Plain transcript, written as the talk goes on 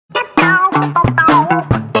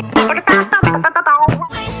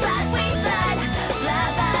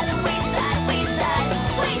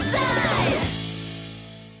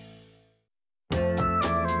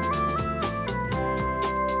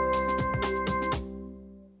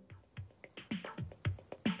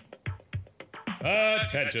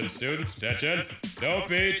Attention, students, attention. Don't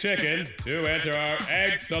be chicken to enter our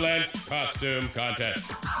excellent costume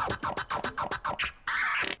contest.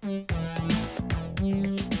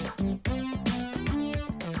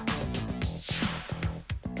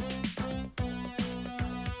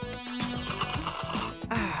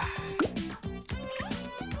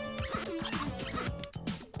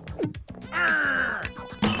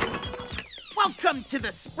 Welcome to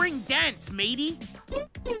the spring dance, matey.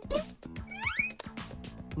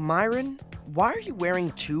 Myron, why are you wearing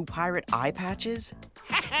 2 pirate eye patches?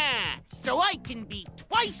 Ha-ha! So I can be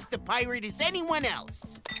twice the pirate as anyone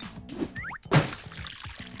else.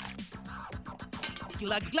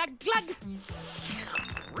 Glug, glug, glug.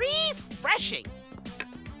 Refreshing.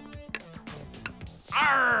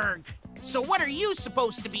 Arrgh! So what are you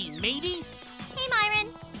supposed to be, matey? Hey,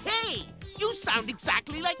 Myron. Hey! You sound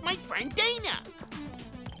exactly like my friend Dana.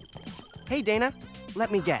 Hey, Dana, let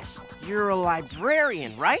me guess. You're a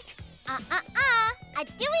librarian, right? A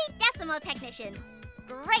Dewey Decimal Technician.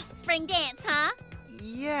 Great spring dance, huh?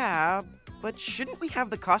 Yeah, but shouldn't we have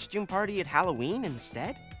the costume party at Halloween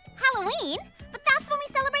instead? Halloween? But that's when we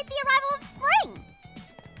celebrate the arrival of spring.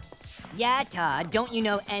 Yeah, Todd, don't you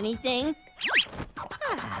know anything?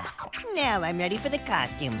 Now I'm ready for the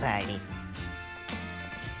costume party.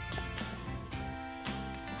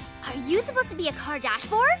 Are you supposed to be a car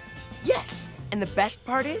dashboard? Yes, and the best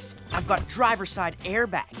part is, I've got driver's side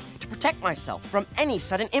airbags to protect myself from any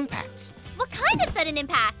sudden impacts. What kind of sudden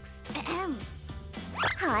impacts? Ahem.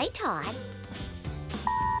 Hi, Todd.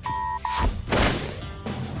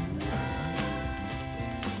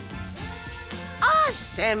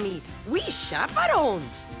 Sammy, we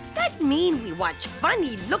chaperones. That mean we watch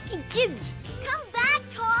funny-looking kids. Come back,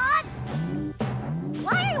 Todd!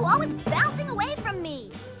 Why are you always bouncing away from me?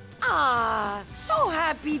 So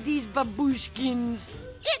happy these babushkins.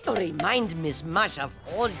 It remind Miss Mush of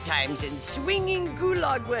old times in swinging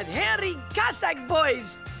gulag with hairy Cossack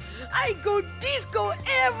boys. I go disco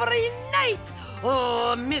every night.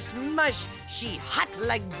 Oh, Miss Mush, she hot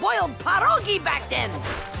like boiled pierogi back then.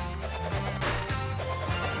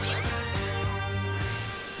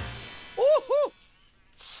 Ooh,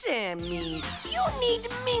 Sammy, you need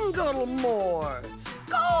mingle more.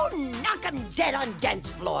 Go knock 'em dead on dance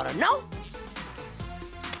floor, no?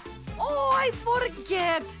 Oh, I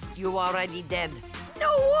forget. You already dead.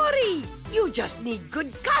 No worry. You just need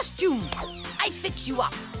good costume. I fix you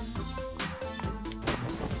up.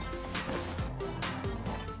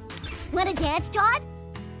 Wanna dance, Todd?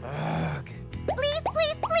 Ugh. Please,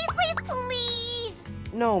 please, please, please, please!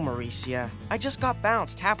 No, Maurecia. I just got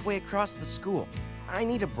bounced halfway across the school. I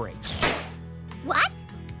need a break. What?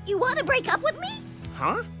 You wanna break up with me?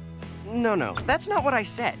 Huh? No, that's not what I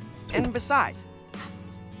said. And besides,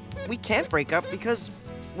 we can't break up because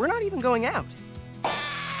we're not even going out.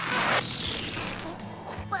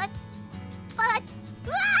 But...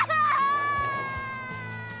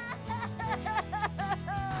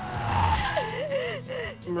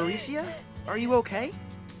 Maurecia, are you okay?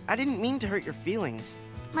 I didn't mean to hurt your feelings.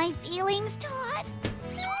 My feelings, Todd?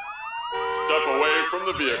 Step away from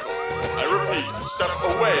the vehicle. I repeat, step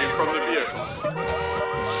away from the vehicle.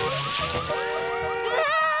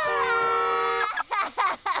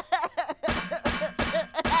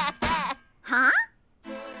 Huh?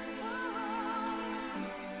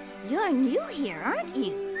 You're new here, aren't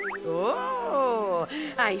you? Oh,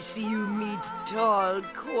 I see you meet tall,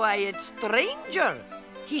 quiet stranger.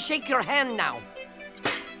 He shake your hand now.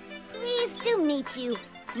 Pleased to meet you.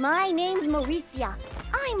 My name's Maurecia.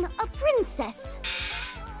 I'm a princess.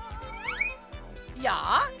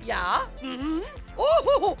 Yeah. Mm-hmm.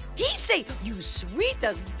 Oh, he say you sweet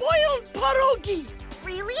as boiled pierogi.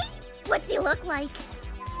 Really? What's he look like?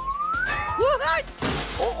 What?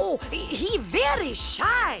 Oh, he very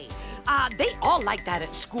shy. They all like that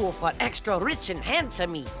at school for extra rich and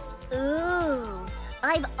handsome-y. Ooh,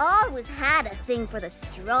 I've always had a thing for the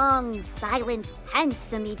strong, silent,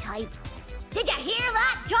 handsome-y type. Did you hear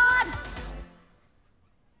that, Todd?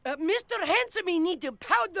 Mr. Handsome-y need to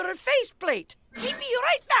powder her faceplate. He'll be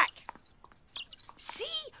right back.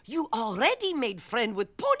 See, you already made friend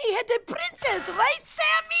with pony-headed princess, right,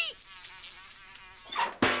 Sammy?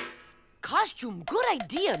 Costume, good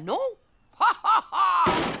idea, no? Ha ha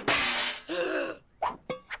ha!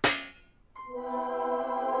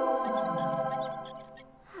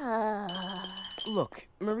 Look,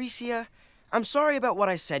 Maurecia, I'm sorry about what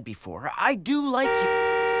I said before. I do like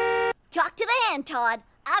you. Talk to the hand, Todd.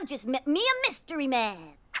 I've just met me a mystery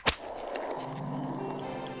man.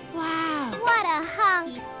 Wow. What a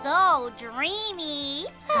hunk. He's so dreamy.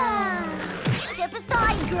 Step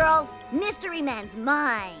aside, girls. Mystery man's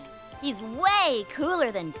mine. He's way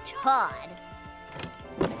cooler than Todd.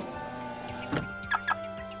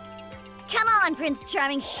 Come on, Prince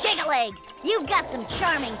Charming, shake a leg. You've got some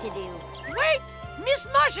charming to do. Wait! Miss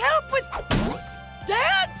Mush, help with...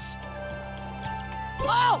 dance?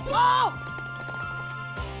 Oh! Oh!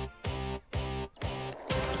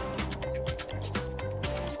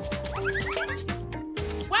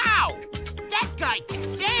 Wow! That guy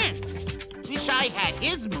can dance! Wish I had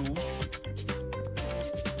his moves.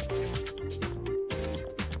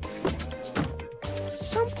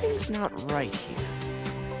 Something's not right here.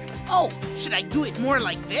 Oh, should I do it more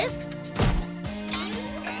like this?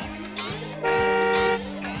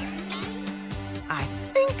 I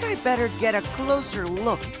think I better get a closer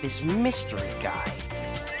look at this mystery guy.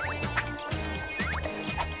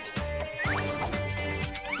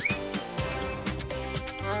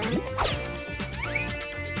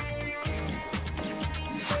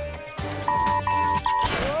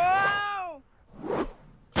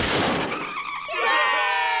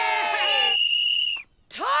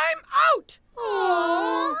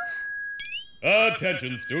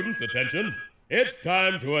 Attention, students, attention. It's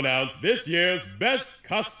time to announce this year's best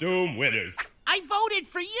costume winners. I voted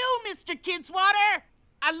for you, Mr. Kidswatter.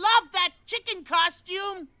 I love that chicken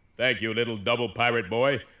costume. Thank you, little double pirate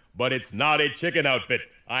boy. But it's not a chicken outfit.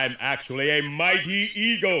 I'm actually a mighty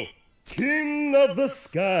eagle, king of the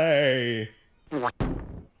sky.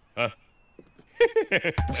 Huh?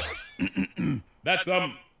 That's,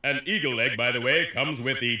 an eagle leg, by the way, comes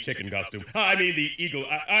with the chicken costume. I mean, the eagle,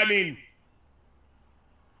 I mean...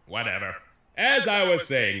 Whatever. As I was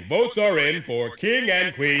saying, votes are in for King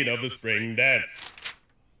and Queen of the Spring Dance.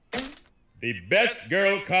 The best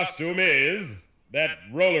girl costume is that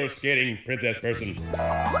roller skating princess person.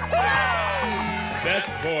 Best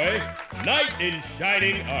boy, knight in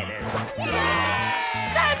shining armor.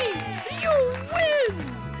 Sammy, you win!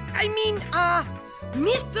 I mean,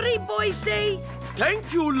 mystery boy say,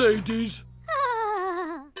 thank you, ladies.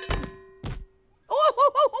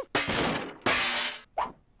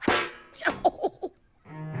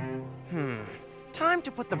 Time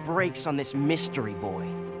to put the brakes on this mystery boy.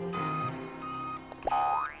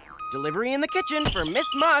 Delivery in the kitchen for Miss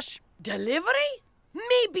Mush. Delivery?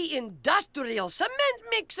 Maybe industrial cement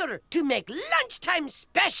mixer to make lunchtime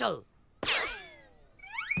special.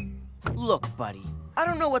 Look, buddy, I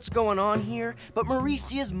don't know what's going on here, but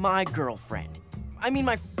Maurecia's my girlfriend. I mean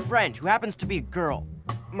my friend who happens to be a girl.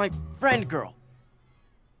 My friend girl.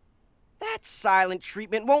 That silent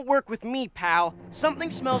treatment won't work with me, pal.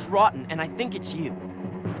 Something smells rotten, and I think it's you.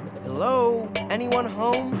 Hello? Anyone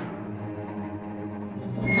home?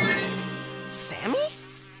 Sammy?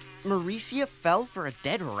 Maurecia fell for a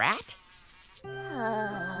dead rat?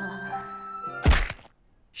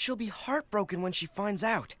 She'll be heartbroken when she finds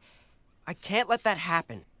out. I can't let that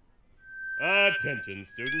happen. Attention,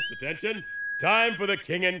 students, attention. Time for the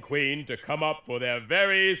king and queen to come up for their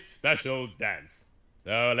very special dance.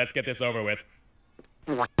 So let's get this over with.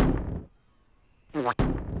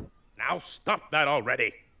 Now stop that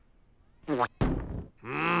already.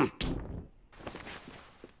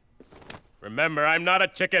 Remember, I'm not a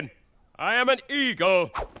chicken. I am an eagle.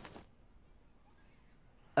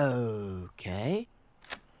 Okay.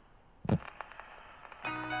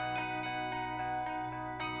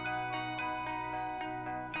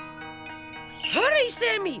 Hurry,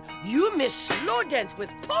 Sammy! You missed slow dance with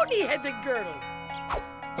pony-headed girl.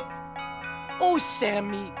 Oh,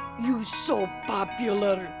 Sammy, you so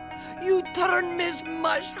popular. You turn Miss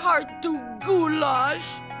Mush heart to goulash.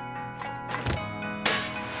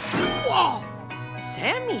 Whoa!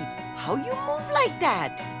 Sammy, how you move like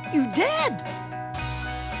that? You dead?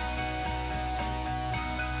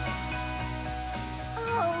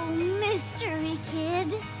 Oh, mystery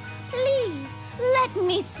kid. Please, let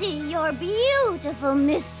me see your beautiful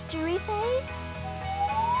mystery face.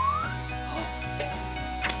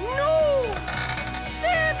 No!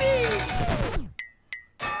 Sammy!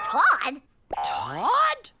 Todd?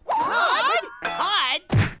 Todd? Todd? Todd?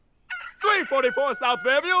 344 South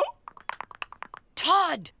Fairview?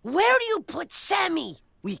 Todd, where do you put Sammy?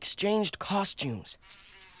 We exchanged costumes.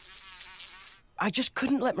 I just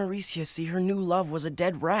couldn't let Maurecia see her new love was a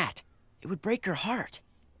dead rat. It would break her heart.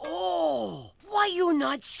 Oh, why you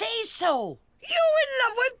not say so? You in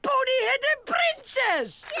love with pony-headed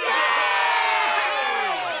princess!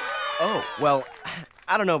 Oh, well,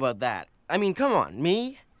 I don't know about that. I mean, come on,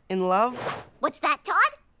 me? In love? What's that,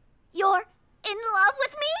 Todd? You're in love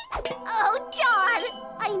with me? Oh, Todd!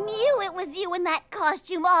 I knew it was you in that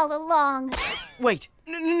costume all along. Wait,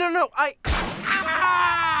 no,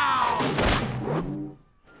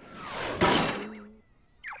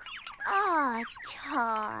 Ah,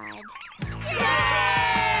 Todd.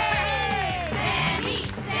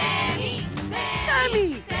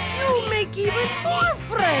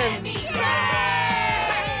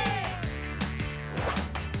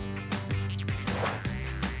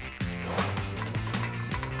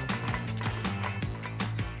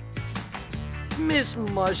 Miss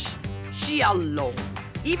Mush, she alone.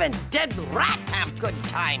 Even dead rat have good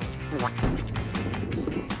time.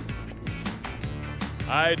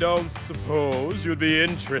 I don't suppose you'd be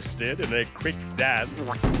interested in a quick dance.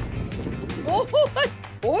 Oh,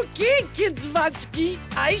 okay, Kids Vatsky.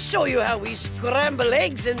 I show you how we scramble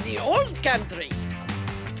eggs in the old country.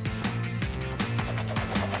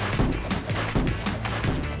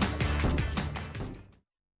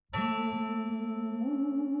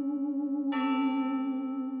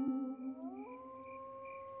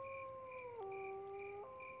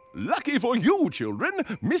 Lucky for you, children,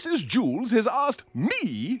 Mrs. Jules has asked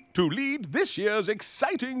me to lead this year's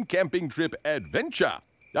exciting camping trip adventure.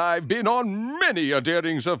 I've been on many a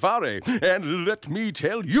daring safari, and let me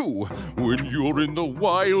tell you, when you're in the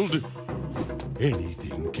wild,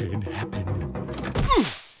 anything can happen.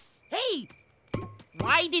 Hey!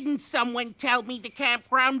 Why didn't someone tell me the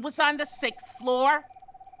campground was on the 6th floor?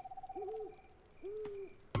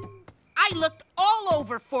 I looked all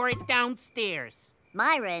over for it downstairs.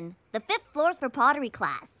 Myron, the 5th floor's for pottery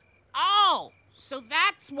class. Oh, so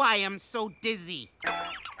that's why I'm so dizzy.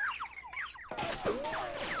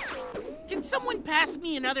 Can someone pass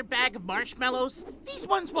me another bag of marshmallows? These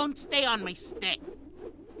ones won't stay on my stick.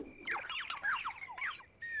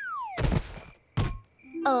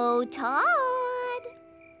 Oh, Todd.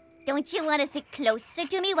 Don't you want to sit closer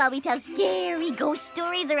to me while we tell scary ghost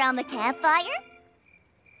stories around the campfire?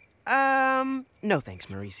 No thanks,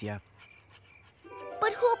 Maurecia.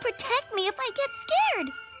 But who'll protect me if I get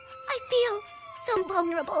scared? I feel so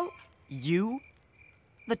vulnerable. You?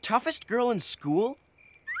 The toughest girl in school?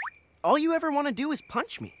 All you ever want to do is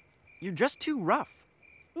punch me. You're just too rough.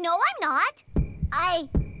 No, I'm not. I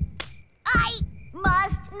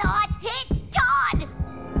must not hit Todd!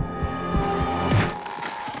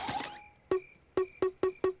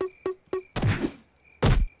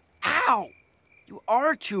 Ow! You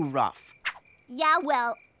are too rough. Yeah,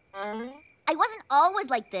 well, I wasn't always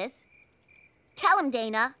like this. Tell him,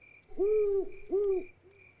 Dana.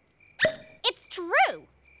 It's true.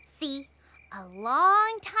 See, a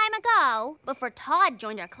long time ago, before Todd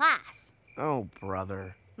joined our class, Oh,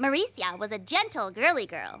 brother. Maurecia was a gentle girly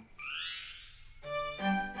girl.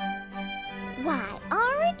 Why,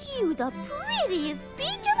 aren't you the prettiest peach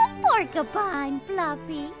of a porcupine,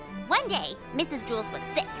 Fluffy? One day, Mrs. Jules was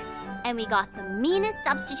sick, and we got the meanest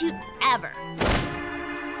substitute ever.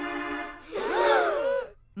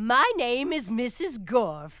 My name is Mrs.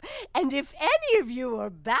 Gorf, and if any of you are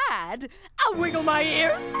bad, I'll wiggle my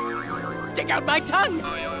ears, stick out my tongue,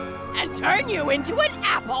 and turn you into an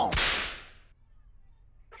apple.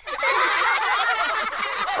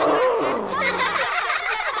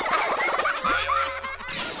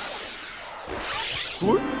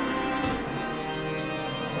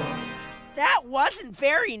 That wasn't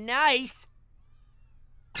very nice.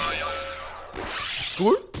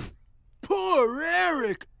 Poor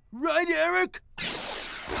Eric. Right, Eric?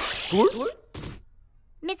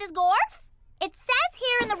 Mrs. Gorf? It says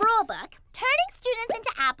here in the rule book, turning students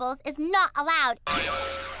into apples is not allowed.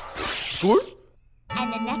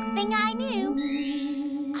 And the next thing I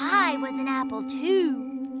knew, I was an apple too.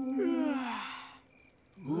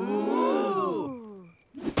 Ooh.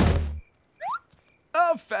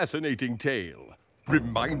 A fascinating tale.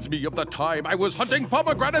 Reminds me of the time I was hunting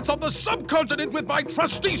pomegranates on the subcontinent with my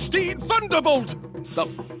trusty steed, Thunderbolt! The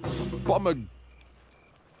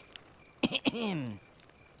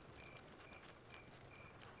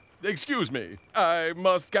Excuse me, I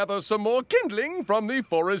must gather some more kindling from the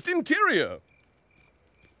forest interior.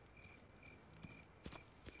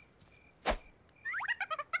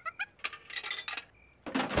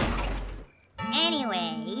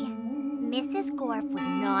 Anyway, Mrs. Gorf would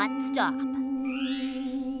not stop.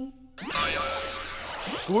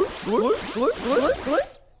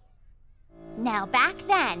 Now back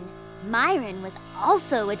then, Myron was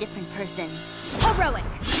also a different person. Heroic,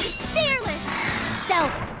 fearless,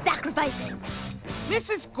 self-sacrificing.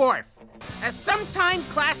 Mrs. Gorf, as sometime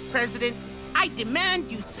class president, I demand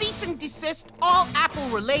you cease and desist all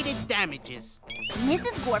apple-related damages.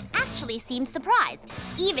 Mrs. Gorf actually seemed surprised,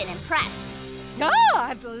 even impressed.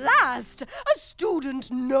 Ah, at last! A student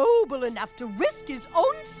noble enough to risk his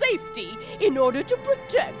own safety in order to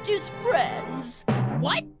protect his friends.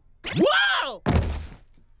 What? Whoa!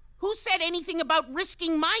 Who said anything about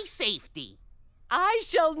risking my safety? I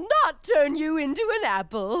shall not turn you into an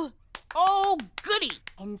apple. Oh, goody!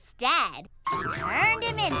 Instead, she turned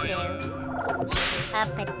him into a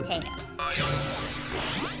potato.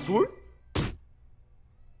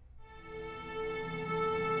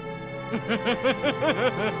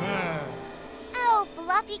 Oh,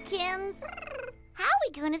 Fluffykins. How are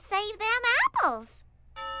we gonna save them apples.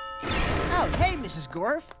 Oh, hey, Mrs.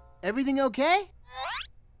 Gorf. Everything okay?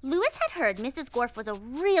 Louis had heard Mrs. Gorf was a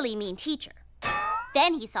really mean teacher.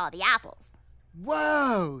 Then he saw the apples.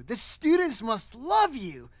 Whoa, the students must love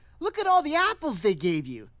you. Look at all the apples they gave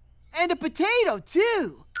you. And a potato,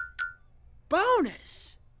 too.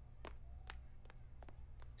 Bonus.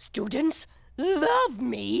 Students love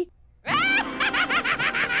me.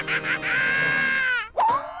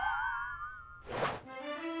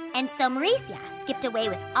 And so Maurecia skipped away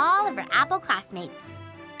with all of her apple classmates.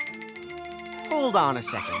 Hold on a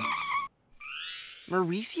second.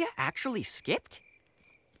 Maurecia actually skipped?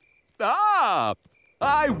 Ah!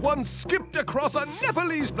 I once skipped across a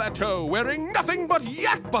Nepalese plateau wearing nothing but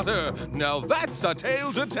yak butter. Now that's a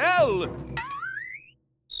tale to tell.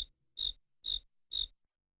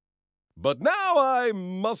 But now I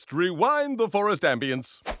must rewind the forest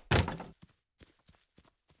ambience.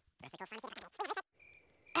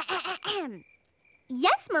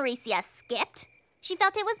 Yes, Maurecia skipped. She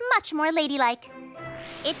felt it was much more ladylike.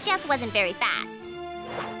 It just wasn't very fast.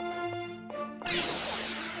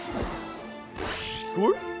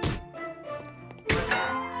 Sure.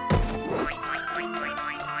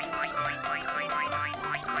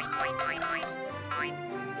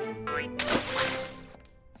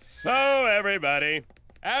 So, everybody,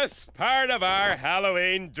 as part of our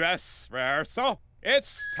Halloween dress rehearsal,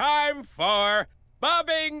 it's time for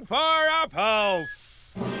bobbing for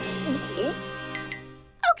apples.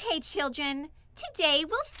 Okay, children. Today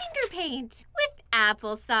we'll finger paint with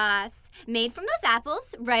applesauce, made from those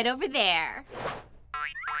apples right over there.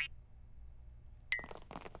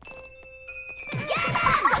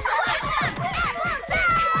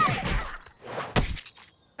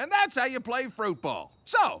 And that's how you play fruit ball.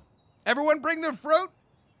 So, everyone bring their fruit?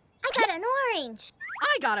 I got an orange.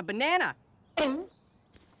 I got a banana.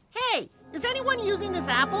 Hey, is anyone using this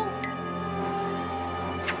apple?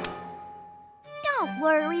 Don't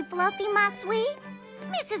worry, Fluffy, my sweet.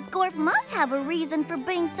 Mrs. Gorf must have a reason for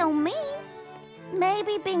being so mean.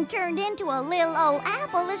 Maybe being turned into a little old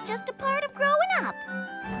apple is just a part of growing up.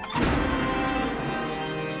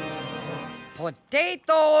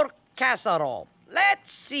 Potato casserole.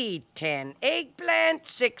 Let's see, 10 eggplant,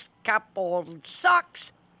 6 coupled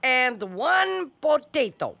socks, and 1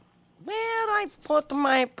 potato. Where I put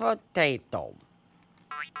my potato?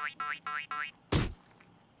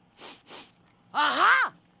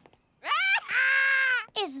 Aha!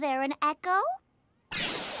 Is there an echo?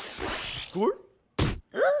 Sure.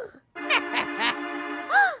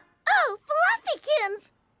 Oh,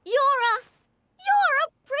 Fluffykins! You're a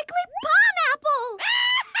prickly pineapple!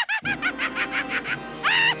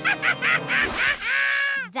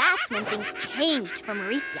 That's when things changed for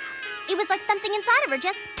Maurecia. It was like something inside of her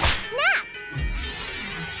just snapped.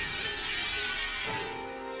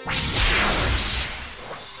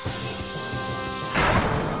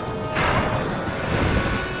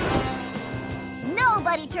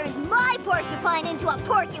 Nobody turns my porcupine into a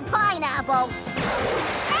porcupine apple.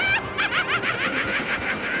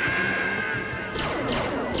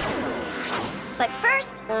 But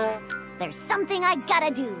first, there's something I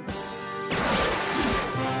gotta do.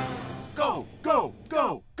 Go, go,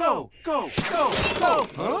 go, go, go, go, go.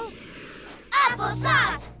 Huh?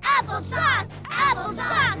 Applesauce! Applesauce!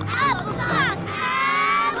 Applesauce! Applesauce!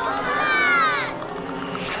 Applesauce!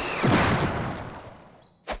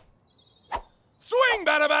 Swing,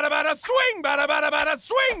 bada, bada, bada, swing, bada, bada, bada,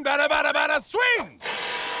 swing, bada, bada, bada, swing!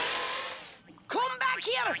 Come back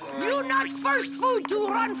here! You not first food to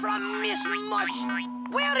run from Miss Mush.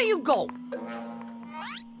 Where do you go?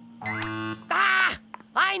 Ah!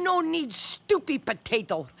 I no need stupid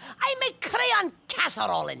potato. I make crayon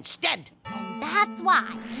casserole instead. And that's why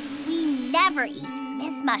we never eat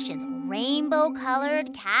Miss Mush's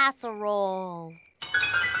rainbow-colored casserole.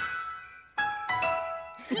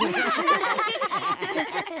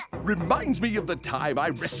 Reminds me of the time I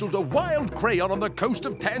wrestled a wild crayon on the coast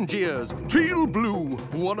of Tangiers. Teal blue,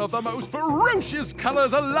 one of the most ferocious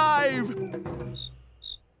colors alive.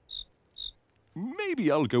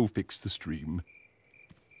 Maybe I'll go fix the stream.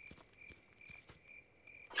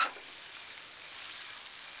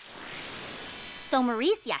 So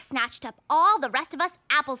Maurecia snatched up all the rest of us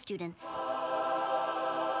Apple students.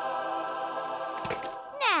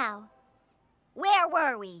 Now, where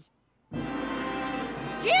were we?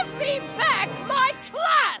 Give me back my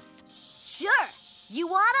class! Sure. You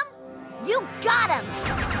want 'em? You got 'em!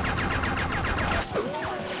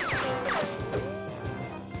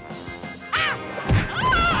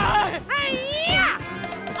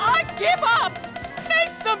 I give up!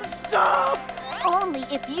 Make them stop! Only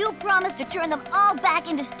if you promise to turn them all back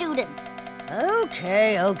into students.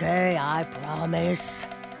 Okay, I promise.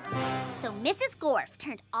 So Mrs. Gorf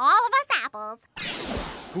turned all of us apples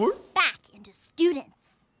back into students.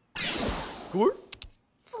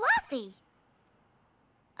 Fluffy!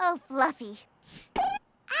 Oh, Fluffy.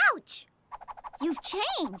 Ouch! You've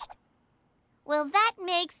changed. Well, that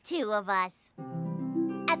makes two of us.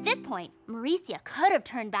 At this point, Maurecia could have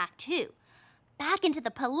turned back too. Back into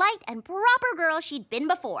the polite and proper girl she'd been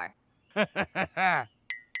before.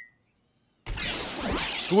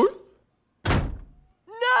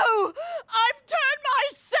 No! I've turned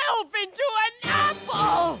myself into an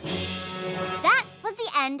apple! That was the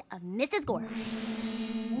end of Mrs. Gorf.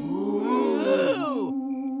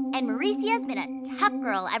 And Maurecia's been a tough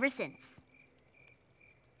girl ever since.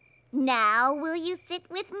 Now, will you sit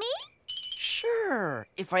with me? Sure,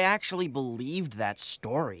 if I actually believed that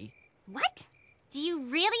story. What? Do you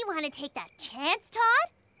really want to take that chance,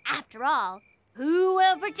 Todd? After all, who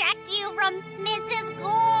will protect you from Mrs.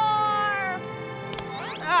 Gorf?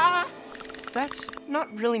 That's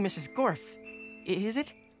not really Mrs. Gorf, is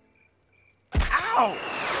it? Ow!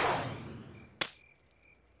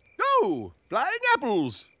 Oh, flying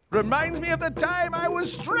apples! Reminds me of the time I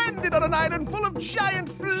was stranded on an island full of giant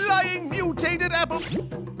flying mutated apples.